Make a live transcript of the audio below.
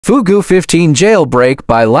Fugu15 Jailbreak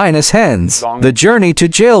by Linus Henze. The journey to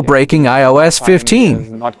jailbreaking iOS 15.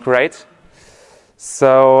 Is not great.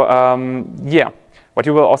 So yeah, what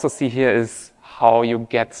you will also see here is how you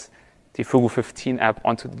get the Fugu15 app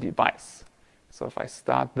onto the device. So if I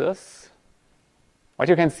start this, what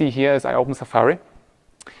you can see here is I open Safari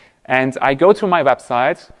and I go to my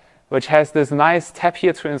website, which has this nice tab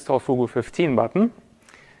here to install Fugu15 button.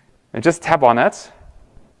 And just tap on it.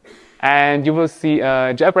 And you will see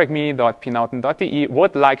jailbreakme.pnauten.de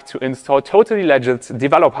would like to install totally legit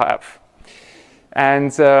developer app.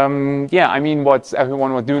 And yeah, I mean, what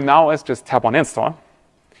everyone will do now is just tap on install.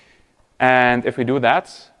 And if we do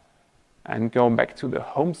that and go back to the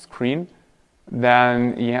home screen,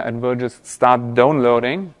 then yeah, it will just start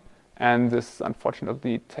downloading. And this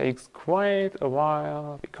unfortunately takes quite a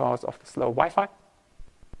while because of the slow Wi-Fi.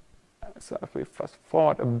 So if we fast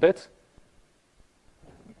forward a bit,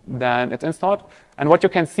 then it's installed. And what you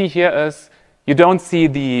can see here is you don't see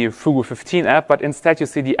the Fugu15 app, but instead you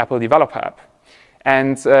see the Apple developer app.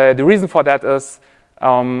 And the reason for that is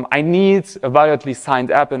I need a validly signed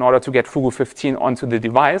app in order to get Fugu15 onto the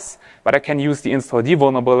device, but I can use the install D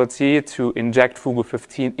vulnerability to inject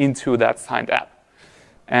Fugu15 into that signed app.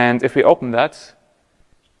 And if we open that,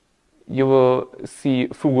 you will see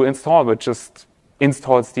Fugu install, which just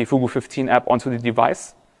installs the Fugu15 app onto the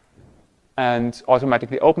device and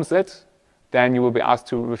automatically opens it. Then you will be asked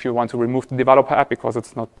to, if you want to remove the developer app because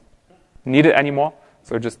it's not needed anymore.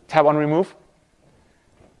 So just tap on remove.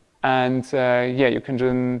 And yeah, you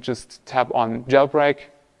can just tap on jailbreak,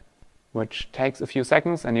 which takes a few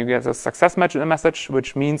seconds, and you get a success message,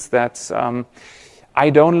 which means that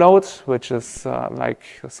iDownload, which is like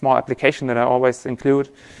a small application that I always include,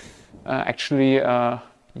 actually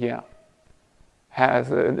yeah,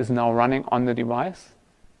 is now running on the device.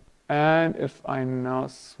 And if I now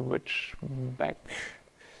switch back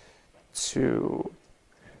to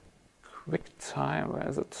QuickTime, where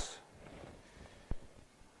is it?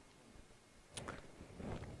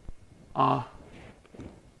 Or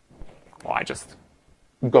I just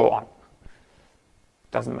go on.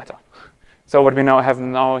 Doesn't matter. So what we now have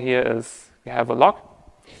here is we have a log,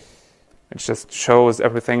 which just shows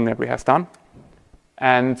everything that we have done.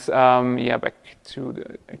 And yeah, back to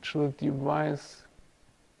the actual device.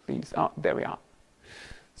 Please. Oh, there we are.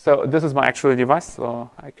 So this is my actual device. So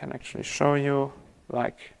I can actually show you,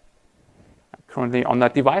 like, I'm currently on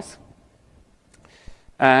that device.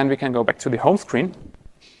 And we can go back to the home screen.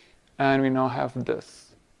 And we now have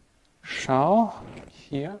this shell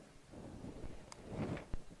here.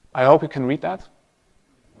 I hope you can read that.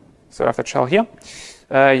 So I have that shell here.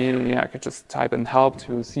 Yeah, I could just type in help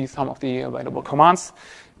to see some of the available commands.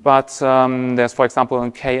 But there's, for example, a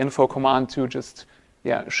kinfo command to just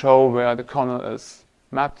show where the kernel is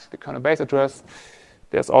mapped, the kernel base address.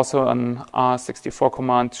 There's also an R64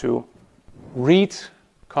 command to read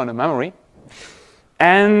kernel memory.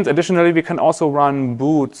 And additionally, we can also run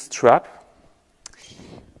bootstrap,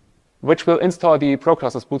 which will install the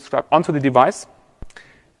proclasses bootstrap onto the device.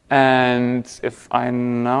 And if I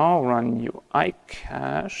now run UI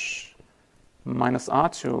cache -R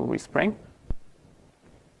to respring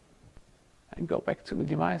and go back to the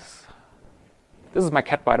device. This is my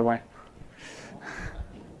cat, by the way.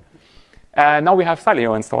 And now we have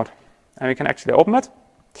Stylio installed. And we can actually open it.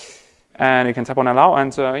 And you can tap on allow.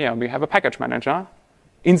 And yeah, we have a package manager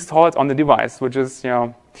installed on the device, which is, you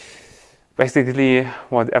know, basically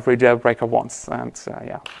what every jailbreaker wants. And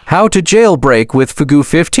yeah. How to jailbreak with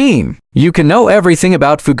Fugu15. You can know everything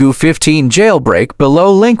about Fugu15 Jailbreak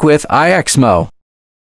below link with IXMO.